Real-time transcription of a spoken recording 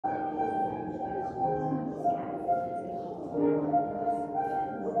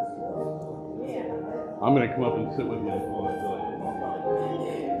I'm going to come up and sit with you until I feel like we're talking.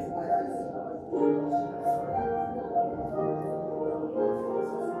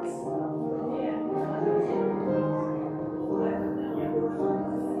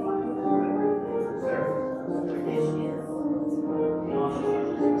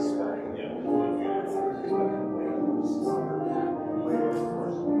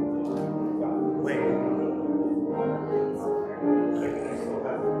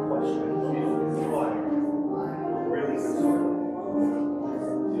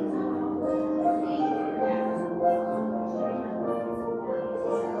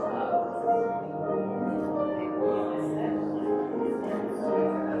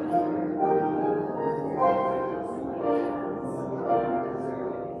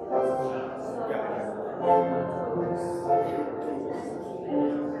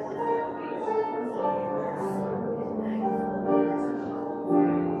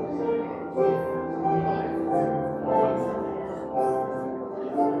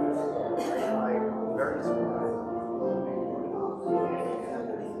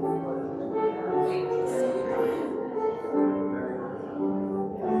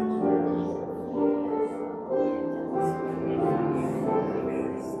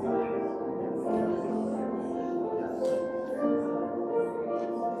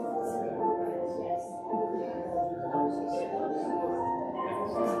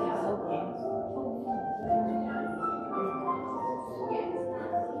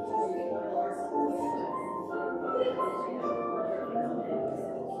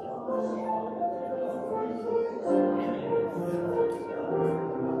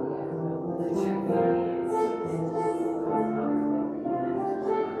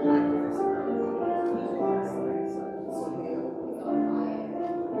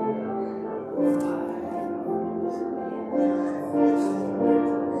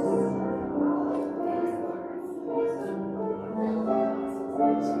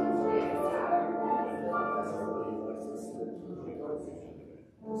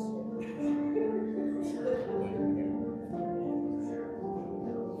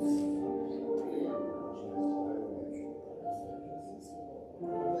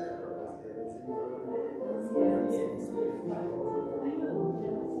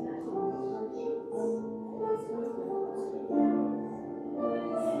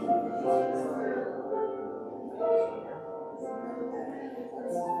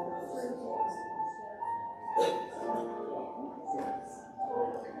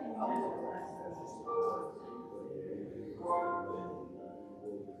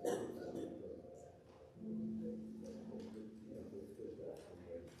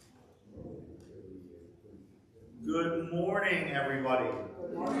 Good morning, everybody.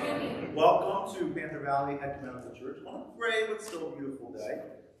 Good morning. Welcome to Panther Valley Ecumenical Church on a gray but still beautiful day.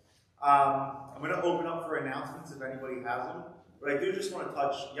 I'm going to open up for announcements if anybody has them, but I do just want to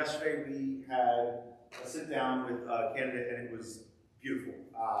touch. Yesterday we had a sit down with a candidate and it was beautiful.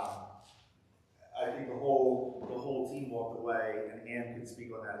 I think the whole team walked away, and Anne can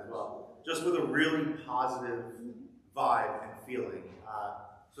speak on that as well, just with a really positive vibe and feeling.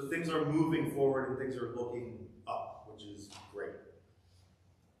 So things are moving forward and things are looking up, which is great.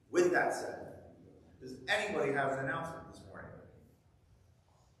 With that said, does anybody have an announcement this morning?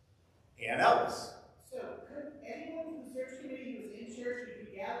 Ann Ellis. So, could anyone from the search committee who was in church, could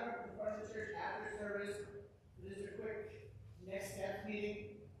you gather up in front of the church after service for just a quick next steps meeting?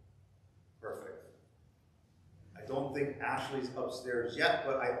 Perfect. I don't think Ashley's upstairs yet,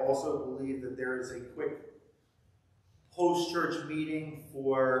 but I also believe that there is a quick post-church meeting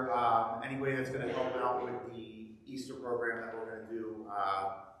for anybody that's going to help out with the Easter program that we're going to do,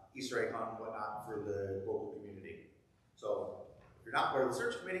 Easter egg hunt and whatnot for the local community. So if you're not part of the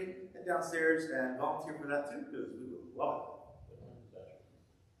search committee, head downstairs and volunteer for that too, because we would love it.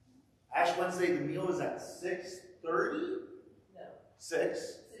 Ash Wednesday, the meal is at 6:30? No. 6?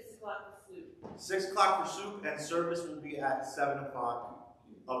 6 o'clock for soup. 6 o'clock for soup, and service will be at 7 o'clock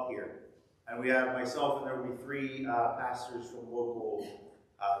up here. And we have myself, and there will be 3 pastors from local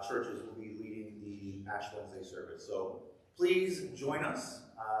churches will be leading the Ash Wednesday service. So please join us.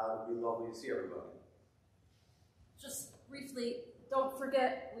 It would be lovely to see everybody. Just briefly, don't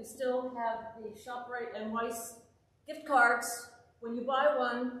forget, we still have the ShopRite and Weiss gift cards. When you buy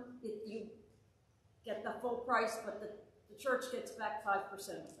one, you get the full price, but the church gets back 5%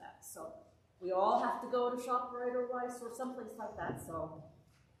 of that. So we all have to go to ShopRite or Weiss or someplace like that. So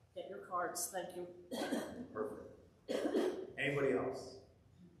get your cards. Thank you. Perfect. Anybody else?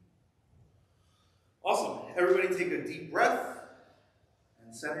 Awesome. Everybody take a deep breath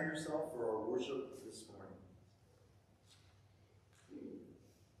and center yourself for our worship this morning.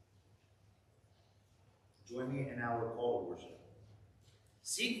 Join me in our call to worship.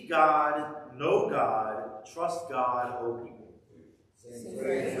 Seek God, know God, trust God, O people. Sing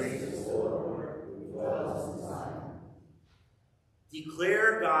praise to the Lord who dwells in Zion.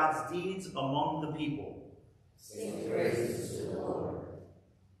 Declare God's deeds among the people. Sing praises to the Lord.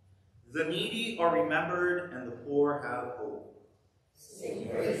 The needy are remembered and the poor have hope. Sing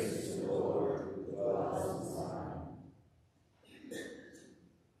praises to the Lord who dwells in Zion.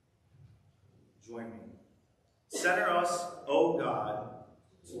 Join me. Center us, O God,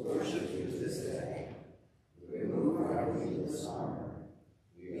 To worship you this day. Remove our needless armor.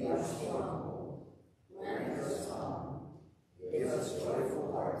 Be our stronghold. Grant us song. Give us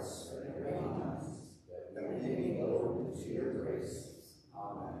joyful hearts and ready minds, that we may be open to your grace.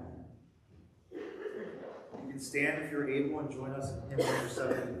 Amen. You can stand if you're able and join us in hymn number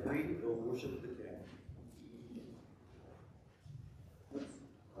 73, O Worship the King.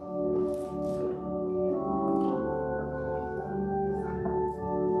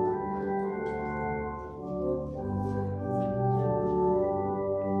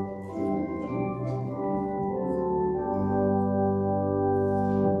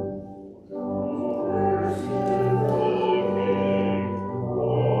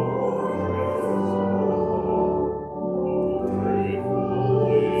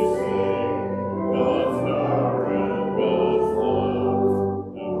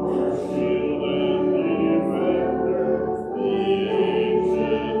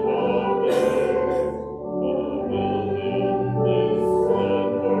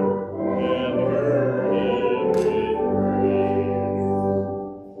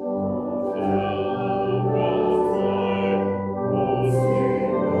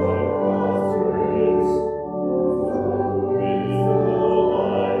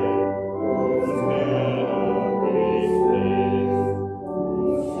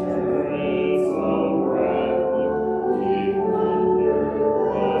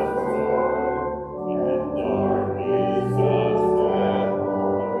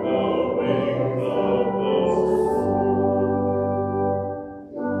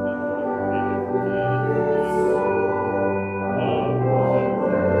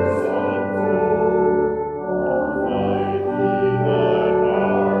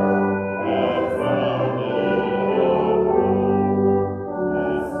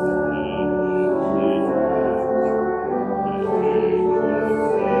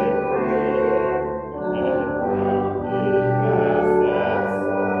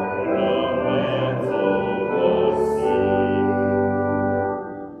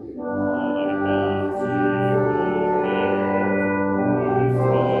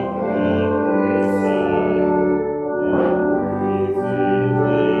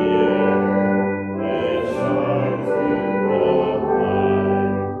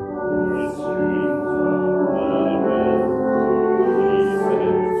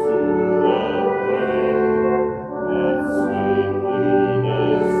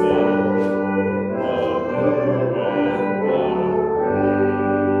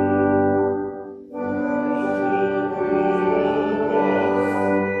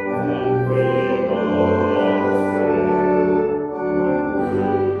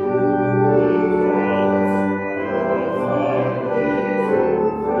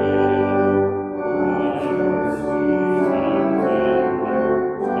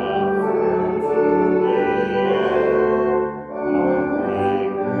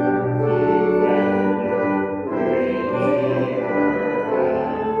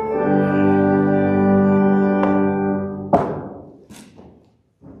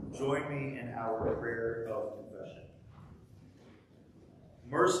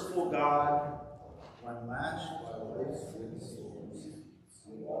 Merciful God, when lashed by life's wind storms,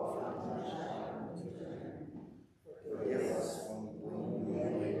 we offer much time to turn. Forgive us when we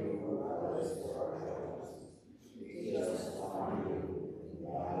blame you and you others for our troubles. Teach us to find you in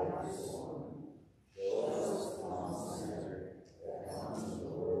God our storm. Show us the calm center that comes to the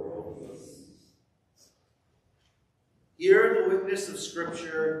world peace. Hear the witness of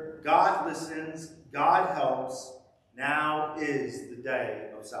Scripture. God listens, God helps. Now is the day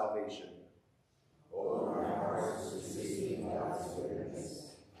of salvation. Open our hearts to receive God's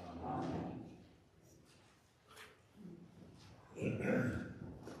goodness. Amen.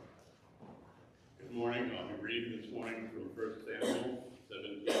 Good morning. I'll be reading this morning from 1 Samuel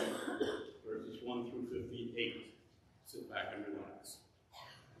 17, verses 1 through 58. Sit back and relax.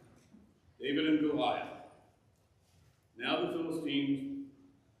 David and Goliath. Now the Philistines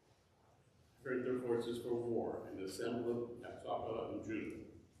prepared their forces for war and assembled at Socoh in Judah.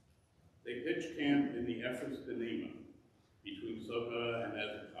 They pitched camp in the Ephes-Dammim between Socoh and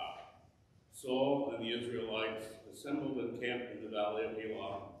Azekah. Saul and the Israelites assembled and camped in the valley of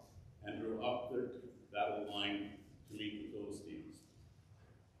Elah and drew up their battle line to meet the Philistines.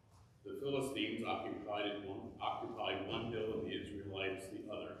 The Philistines occupied one hill and the Israelites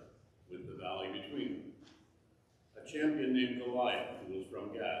the other, with the valley between them. A champion named Goliath, who was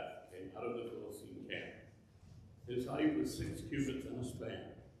from Gath, came out of the Philistine camp. His height was 6 cubits and a span.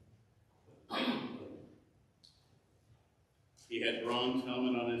 He had bronze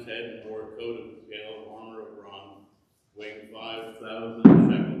helmet on his head and wore a coat of scale armor of bronze, weighing 5,000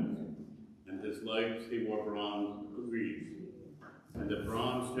 shekels, and his legs he wore bronze greaves, and a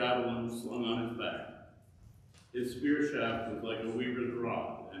bronze javelin slung on his back. His spear shaft was like a weaver's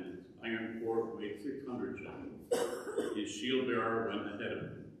rod, and his iron fork weighed 600 shekels. His shield bearer went ahead of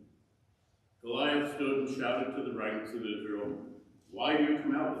him. Goliath stood and shouted to the ranks of Israel, "Why do you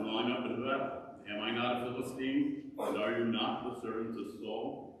come out and line up in battle? Am I not a Philistine, and are you not the servants of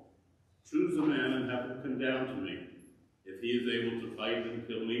Saul? Choose a man and have him come down to me. If he is able to fight and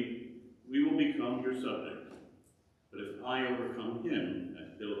kill me, we will become your subjects. But if I overcome him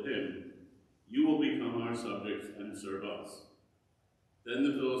and kill him, you will become our subjects and serve us." Then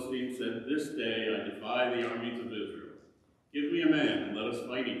the Philistines said, "This day I defy the armies of Israel. Give me a man and let us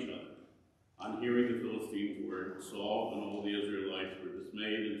fight each other." On hearing the Philistines' word, Saul and all the Israelites were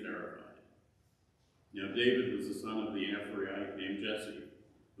dismayed and terrified. Now David was the son of the Ephraite named Jesse,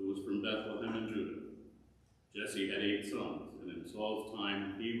 who was from Bethlehem in Judah. Jesse had 8 sons, and in Saul's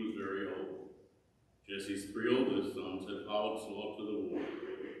time he was very old. Jesse's 3 oldest sons had followed Saul to the war.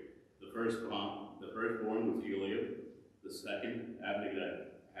 The firstborn was Eliab, the second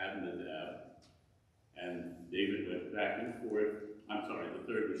Abinadab, and David went back and forth. The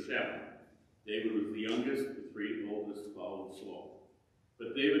third was Shammah. David was the youngest, the 3 oldest followed Saul.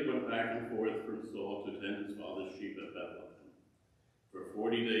 But David went back and forth from Saul to tend his father's sheep at Bethlehem. For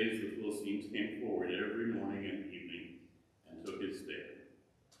 40 days the Philistines came forward every morning and evening and took his stand.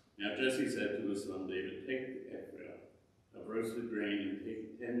 Now Jesse said to his son David, "Take the ephah of roasted grain and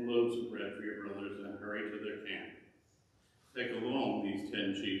take 10 loaves of bread for your brothers and hurry to their camp. Take along these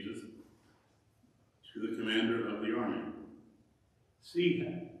 10 cheeses to the commander of the army. See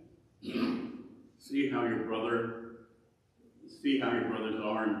how your brothers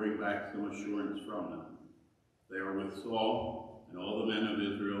are and bring back some assurance from them. They are with Saul and all the men of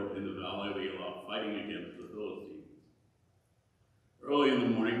Israel in the valley of Elah fighting against the Philistines." Early in the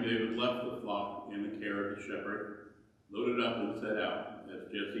morning, David left the flock in the care of the shepherd, loaded up and set out,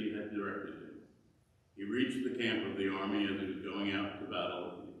 as Jesse had directed him. He reached the camp of the army as it was going out to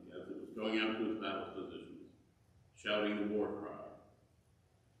its battle positions, shouting the war cry.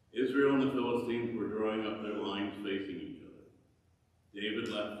 Israel and the Philistines were drawing up their lines facing each other. David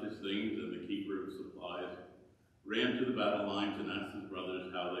left his things, and the keeper of supplies ran to the battle lines and asked his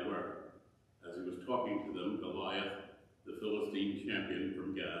brothers how they were. As he was talking to them, Goliath, the Philistine champion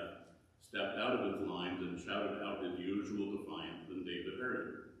from Gath, stepped out of his lines and shouted out his usual defiance, and David heard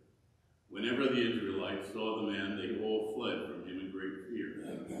him. Whenever the Israelites saw the man, they all fled from him in great fear.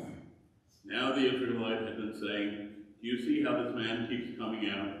 Now the Israelite had been saying, "Do you see how this man keeps coming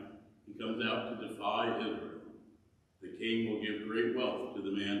out? He comes out to defy Israel. The king will give great wealth to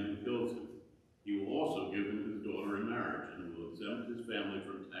the man who kills him. He will also give him his daughter in marriage and will exempt his family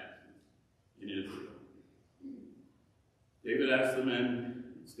from taxes in Israel." David asked the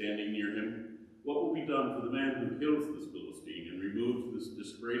men standing near him, "What will be done for the man who kills this Philistine and removes this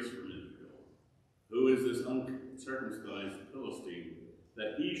disgrace from Israel? Who is this uncircumcised Philistine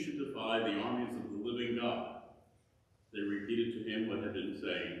that he should defy the armies of the living God?" They repeated to him what had been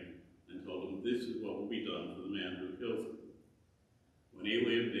saying and told him, "This is what will be done for the man who kills him." When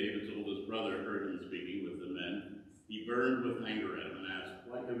Eliab, David's oldest brother, heard him speaking with the men, he burned with anger at him and asked,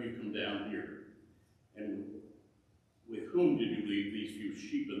 "Why have you come down here? And with whom did you leave these few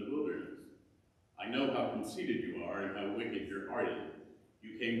sheep in the wilderness? I know how conceited you are and how wicked your heart is.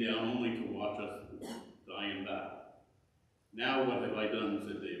 You came down only to watch us die in battle." "Now what have I done?"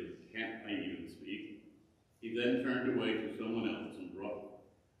 said David. "Can't I even speak?" He then turned away to someone else and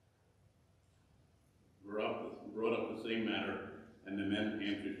brought up the same matter, and the men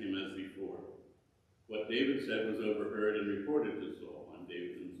answered him as before. What David said was overheard and reported to Saul, and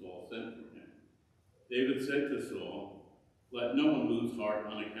David and Saul sent for him. David said to Saul, "Let no one lose heart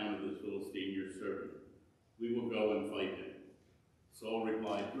on account of this Philistine, your servant. We will go and fight him." Saul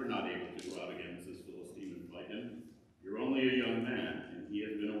replied, "You're not able to go out against this Philistine and fight him. You're only a young man, and he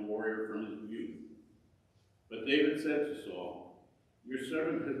has been a warrior from his youth." But David said to Saul, "Your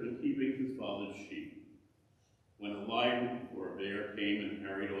servant has been keeping his father's sheep. When a lion or a bear came and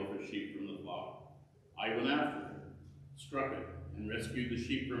carried off a sheep from the flock, I went after it, struck it, and rescued the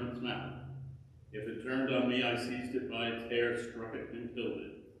sheep from its mouth. If it turned on me, I seized it by its hair, struck it, and killed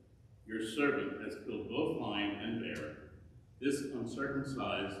it. Your servant has killed both lion and bear. This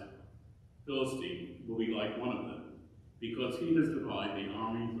uncircumcised Philistine will be like one of them, because he has defied the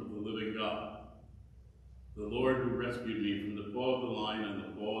armies of the living God. The Lord who rescued me from the paw of the lion and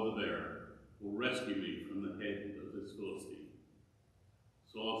the paw of the bear will rescue me from the head of this Philistine.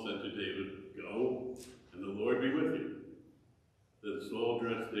 Saul said to David, Go, and the Lord be with you. Then Saul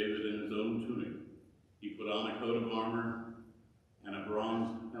dressed David in his own tunic. He put on a coat of armor and a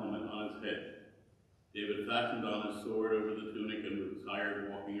bronze helmet on his head. David fastened on his sword over the tunic and was tired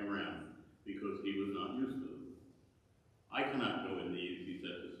walking around, because he was not used to them. I cannot go in these, he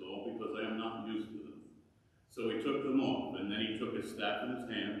said to Saul, because I am not used to them. So he took them off, and then he took his staff in his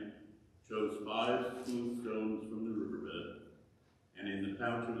hand, chose 5 smooth stones from the riverbed, and in the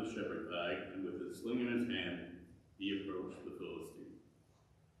pouch of his shepherd bag, and with his sling in his hand, he approached the Philistine.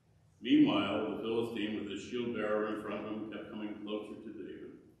 Meanwhile, the Philistine, with his shield bearer in front of him, kept coming closer to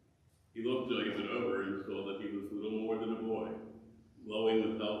David. He looked David over and saw that he was little more than a boy, glowing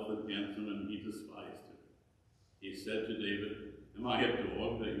with health and handsome, and he despised him. He said to David, Am I a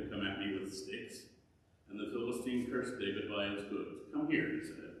dog that you come at me with sticks? And the Philistine cursed David by his goods. Come here, he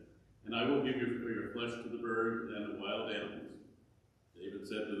said, and I will give your flesh to the birds and the wild animals. David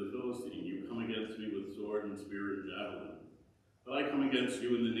said to the Philistine, You come against me with sword and spear and javelin, but I come against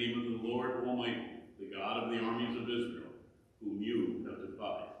you in the name of the Lord Almighty, the God of the armies of Israel, whom you have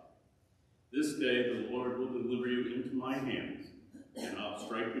defied. This day the Lord will deliver you into my hands, and I'll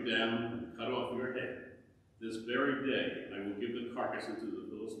strike you down and cut off your head. This very day I will give the carcasses of the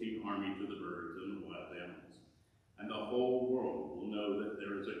Philistine army to the birds and the wild animals, and the whole world will know that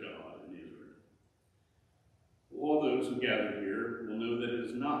there is a God in Israel. All those who gather here will know that it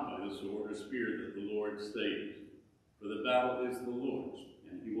is not by the sword or spear that the Lord saves, for the battle is the Lord's,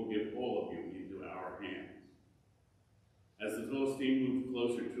 and he will give all of you into our hands. As the Philistine moved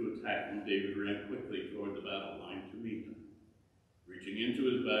closer to attack him, David ran quickly toward the battle line to meet him. Reaching into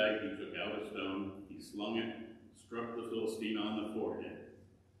his bag, he took out a stone, he slung it, struck the Philistine on the forehead.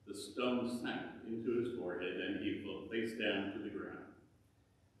 The stone sank into his forehead, and he fell face down to the ground.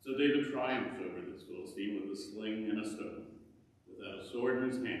 So David triumphed over this Philistine with a sling and a stone. Without a sword in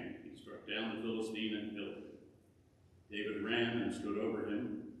his hand, he struck down the Philistine and killed him. David ran and stood over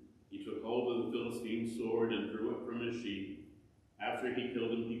him. He took hold of the Philistine's sword and drew it from his sheath. After he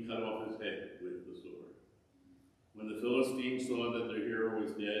killed him, he cut off his head with the sword. When the Philistines saw that their hero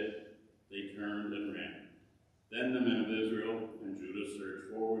was dead, they turned and ran. Then the men of Israel and Judah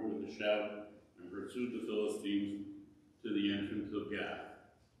surged forward with a shout and pursued the Philistines to the entrance of Gath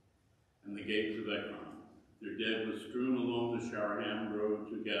and the gates of Ekron. Their dead was strewn along the Sharaham road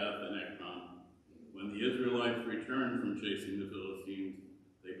to Gath and Ekron. When the Israelites returned from chasing the Philistines,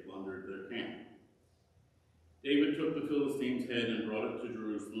 they plundered their camp. David took the Philistine's head and brought it to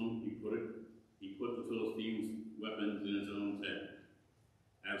Jerusalem. He put the Philistines' weapons in his own head.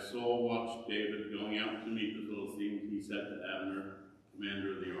 As Saul watched David going out to meet the Philistines, he said to Abner,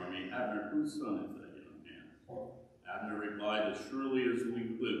 commander of the army, Abner, whose son is that young man? Abner replied, As surely as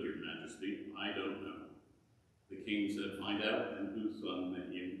we live, your majesty, I don't know. The king said, Find out and whose son that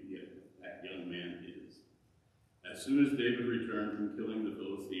young man is. As soon as David returned from killing the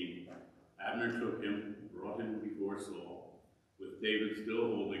Philistine, Abner took him, brought him before Saul, with David still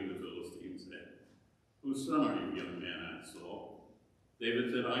holding the Philistine's head. Whose son are you, young man? Asked Saul.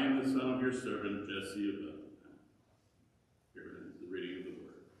 David said, I am the son of your servant Jesse of Bethlehem. Here ends the reading of the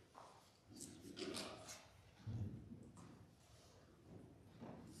word.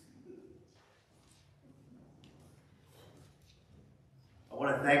 I want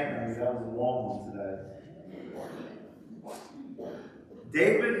to thank Mary. That was a long one today.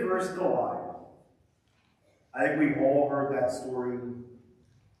 David versus Goliath. I think we've all heard that story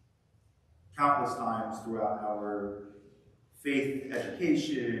countless times throughout our faith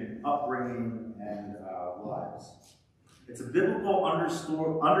education, upbringing, and lives. It's a biblical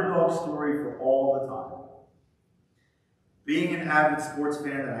underdog story for all the time. Being an avid sports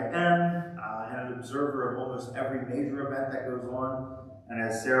fan that I am, and an observer of almost every major event that goes on, and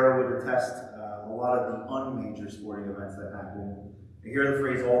as Sarah would attest, a lot of the unmajor sporting events that happen, I hear the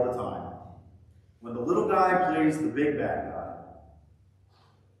phrase all the time. When the little guy plays the big bad guy.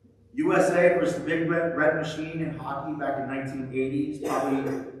 USA versus the Big Red Machine in hockey back in 1980 is probably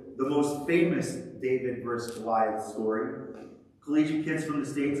the most famous David versus Goliath story. Collegiate kids from the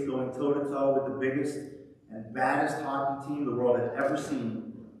States going toe-to-toe with the biggest and baddest hockey team the world had ever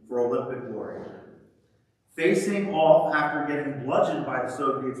seen for Olympic glory. Facing off after getting bludgeoned by the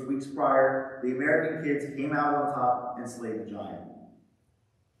Soviets weeks prior, the American kids came out on top and slayed the giant.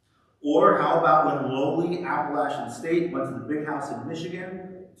 Or how about when lowly Appalachian State went to the Big House in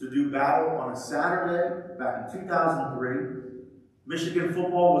Michigan to do battle on a Saturday back in 2003. Michigan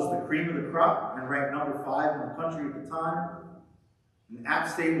football was the cream of the crop and ranked number 5 in the country at the time. And App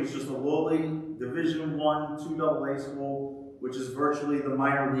State was just a lowly Division I 2AA school, which is virtually the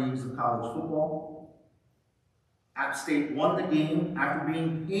minor leagues of college football. App State won the game after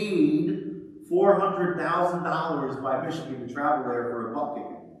being paid $400,000 by Michigan to travel there for a butt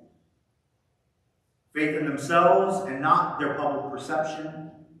kicking. Faith in themselves and not their public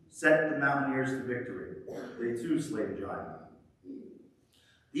perception sent the Mountaineers to victory. They too slayed a giant.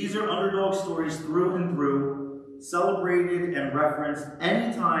 These are underdog stories through and through, celebrated and referenced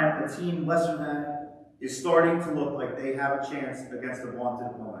anytime a team lesser than is starting to look like they have a chance against a vaunted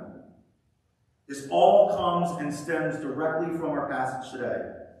opponent. This all comes and stems directly from our passage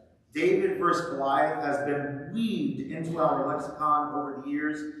today. David versus Goliath has been weaved into our lexicon over the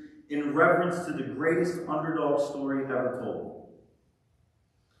years in reference to the greatest underdog story ever told.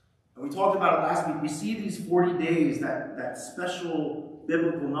 And we talked about it last week. We see these 40 days, that special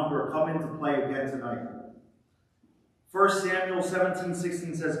biblical number, come into play again tonight. 1 Samuel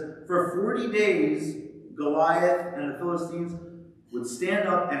 17:16 says, "For 40 days Goliath and the Philistines would stand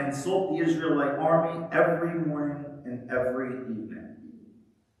up and insult the Israelite army every morning and every evening."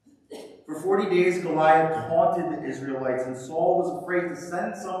 For 40 days Goliath taunted the Israelites, and Saul was afraid to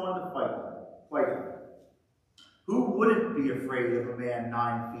send someone to fight him. Who wouldn't be afraid of a man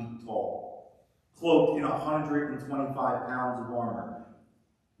 9 feet tall, cloaked in 125 pounds of armor?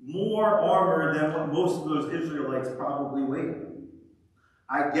 More armor than what most of those Israelites probably weighed.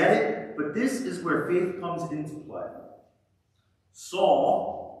 I get it, but this is where faith comes into play.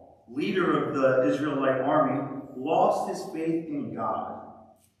 Saul, leader of the Israelite army, lost his faith in God.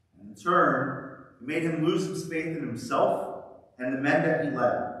 And in turn, it made him lose his faith in himself and the men that he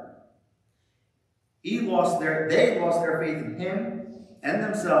led. They lost their faith in him and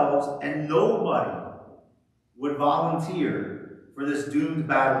themselves, and nobody would volunteer for this doomed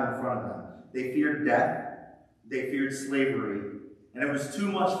battle in front of them. They feared death, they feared slavery, and it was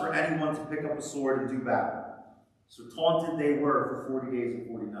too much for anyone to pick up a sword and do battle. So taunted they were for 40 days and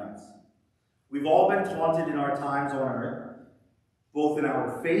 40 nights. We've all been taunted in our times on earth, both in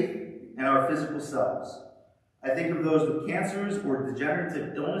our faith and our physical selves. I think of those with cancers or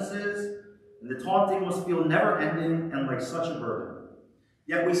degenerative illnesses, and the taunting must feel never-ending and like such a burden.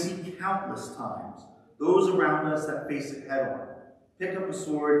 Yet we see countless times those around us that face it head-on, pick up a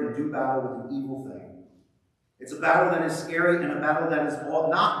sword and do battle with an evil thing. It's a battle that is scary and a battle that is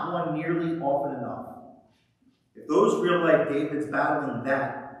not won nearly often enough. If those real-life Davids battling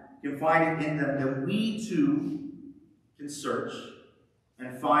that can find it in them, then we too can search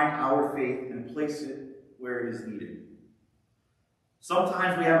and find our faith and place it where it is needed.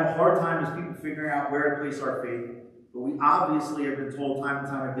 Sometimes we have a hard time as people figuring out where to place our faith, but we obviously have been told time and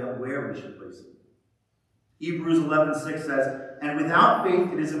time again where we should place it. Hebrews 11:6 says, "And without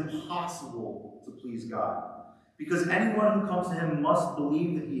faith it is impossible to please God, because anyone who comes to him must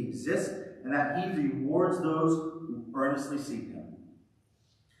believe that he exists and that he rewards those who earnestly seek him."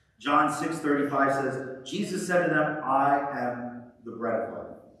 John 6:35 says, "Jesus said to them, I am the bread of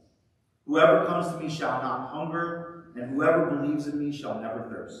life. Whoever comes to me shall not hunger, and whoever believes in me shall never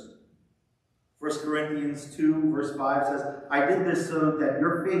thirst." 1 Corinthians 2 verse 5 says, "I did this so that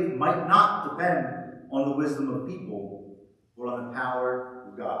your faith might not depend on the wisdom of people, but on the power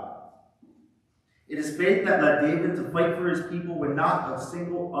of God." It is faith that led David to fight for his people when not a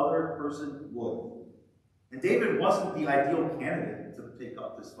single other person would. And David wasn't the ideal candidate to take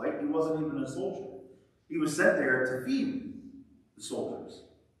up this fight. He wasn't even a soldier. He was sent there to feed the soldiers.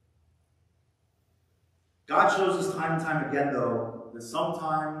 God shows us time and time again, though, that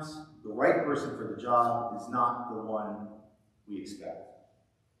sometimes the right person for the job is not the one we expect.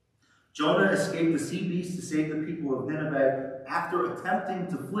 Jonah escaped the sea beast to save the people of Nineveh after attempting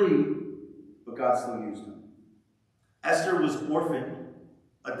to flee, but God still used him. Esther was orphaned,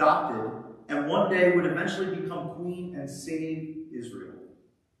 adopted, and one day would eventually become queen and save Israel.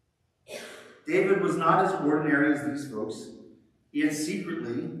 David was not as ordinary as these folks. He had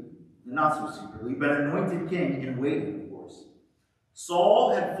secretly, not so secretly, been anointed king in waiting, of course.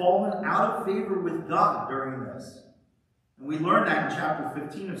 Saul had fallen out of favor with God during this. And we learned that in chapter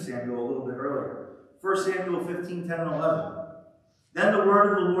 15 of Samuel a little bit earlier. 1 Samuel 15, 10, and 11. "Then the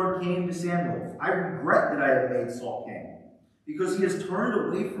word of the Lord came to Samuel. I regret that I have made Saul king, because he has turned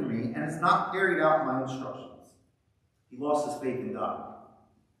away from me and has not carried out my instructions." He lost his faith in God.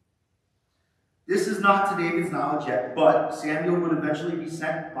 This is not to David's knowledge yet, but Samuel would eventually be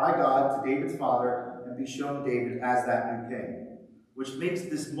sent by God to David's father and be shown David as that new king, which makes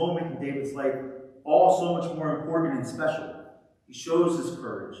this moment in David's life all so much more important and special. He shows his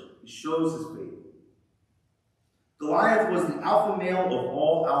courage. He shows his faith. Goliath was the alpha male of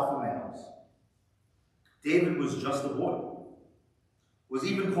all alpha males. David was just a boy. Was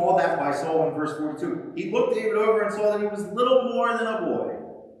even called that by Saul in verse 42. He looked David over and saw that he was little more than a boy.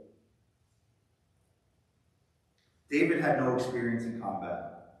 David had no experience in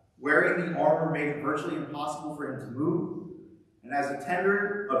combat. Wearing the armor made it virtually impossible for him to move, and as a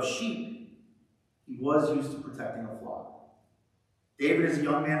tender of sheep, he was used to protecting a flock. David, as a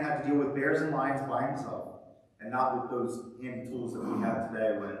young man, had to deal with bears and lions by himself, and not with those handy tools that we have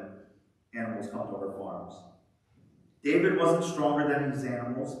today when animals come to our farms. David wasn't stronger than his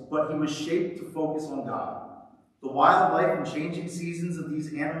animals, but he was shaped to focus on God. The wildlife and changing seasons of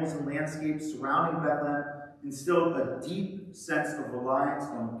these animals and landscapes surrounding Bethlehem instilled a deep sense of reliance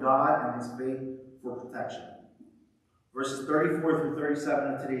on God and his faith for protection. Verses 34 through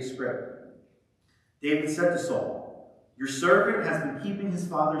 37 of today's script. David said to Saul, "Your servant has been keeping his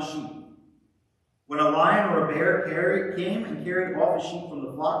father's sheep. When a lion or a bear came and carried off a sheep from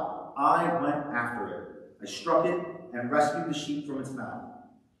the flock, I went after it. I struck it and rescued the sheep from its mouth.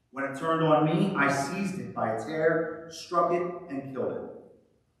 When it turned on me, I seized it by its hair, struck it, and killed it.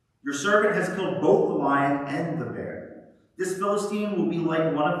 Your servant has killed both the lion and the bear. This Philistine will be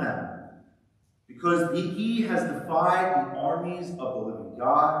like one of them, because he has defied the armies of the living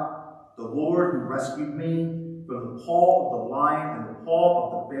God. The Lord who rescued me from the paw of the lion and the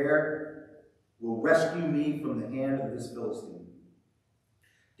paw of the bear will rescue me from the hand of this Philistine."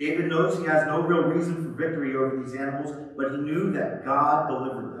 David knows he has no real reason for victory over these animals, but he knew that God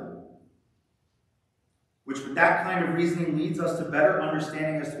delivered them. Which, with that kind of reasoning, leads us to better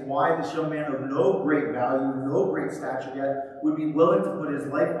understanding as to why this young man of no great value, no great stature yet, would be willing to put his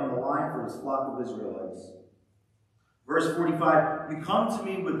life on the line for his flock of Israelites. Verse 45, "You come to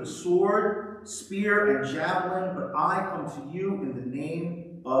me with a sword, spear, and javelin, but I come to you in the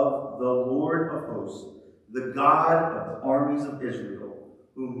name of the Lord of hosts, the God of the armies of Israel,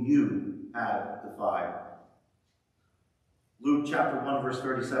 whom you have defied." Luke chapter 1, verse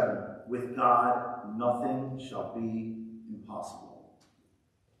 37, "With God, nothing shall be impossible."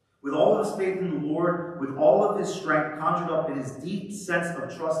 With all of his faith in the Lord, with all of his strength conjured up in his deep sense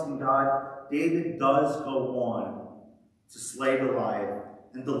of trust in God, David does go on to slay Goliath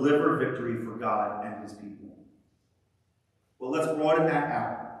and deliver victory for God and his people. Well, let's broaden that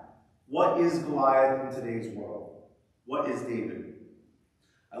out. What is Goliath in today's world? What is David?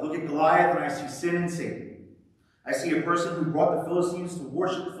 I look at Goliath and I see sin and Satan. I see a person who brought the Philistines to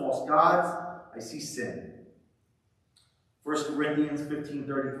worship false gods. I see sin. 1 Corinthians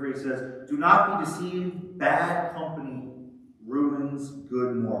 15:33 says, "Do not be deceived, bad company ruins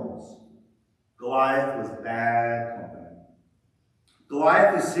good morals." Goliath was bad company.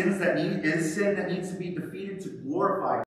 Goliath is sin that needs to be defeated to glorify